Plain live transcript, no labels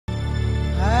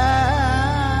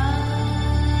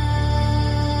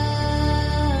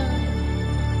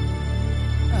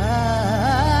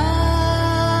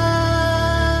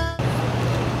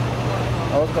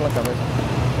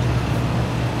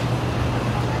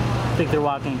think they're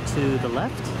walking to the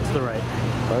left, to the right.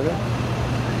 Okay.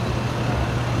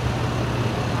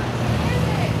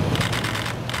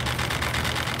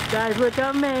 Guys look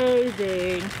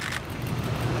amazing.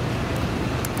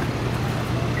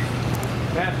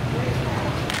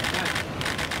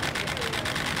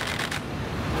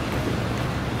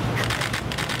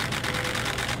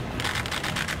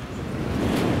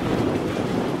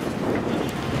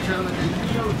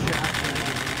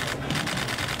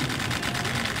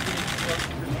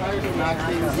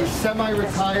 He's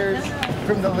semi-retired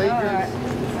from the Lakers.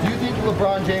 Do you think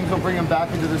LeBron James will bring him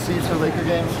back into the seats for Laker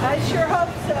games? I sure hope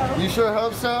so. You sure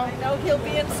hope so? I know he'll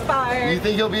be inspired. You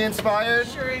think he'll be inspired?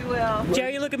 Sure he will.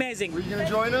 Jerry, you look amazing. Were you going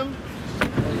to join him?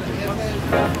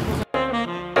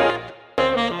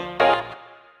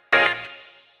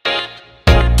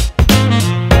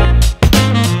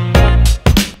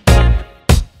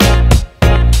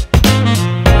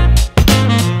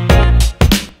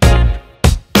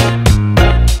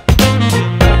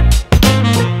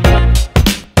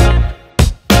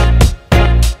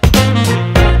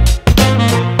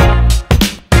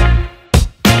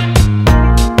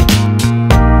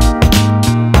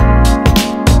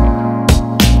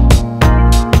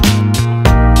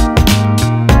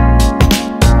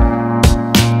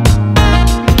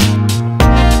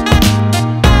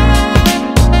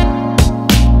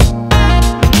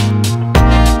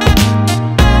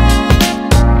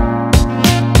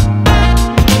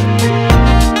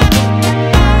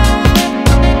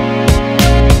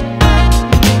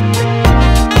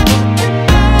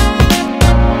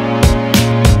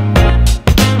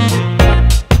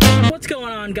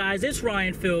 Guys, it's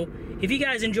Ryan Phil. If you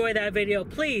guys enjoyed that video,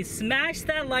 please smash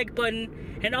that like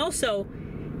button and also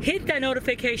hit that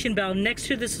notification bell next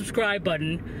to the subscribe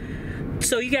button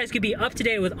so you guys can be up to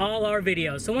date with all our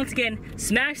videos. So once again,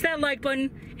 smash that like button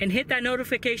and hit that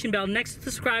notification bell next to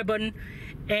the subscribe button,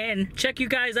 and check you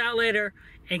guys out later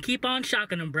and keep on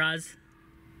shocking them, bros.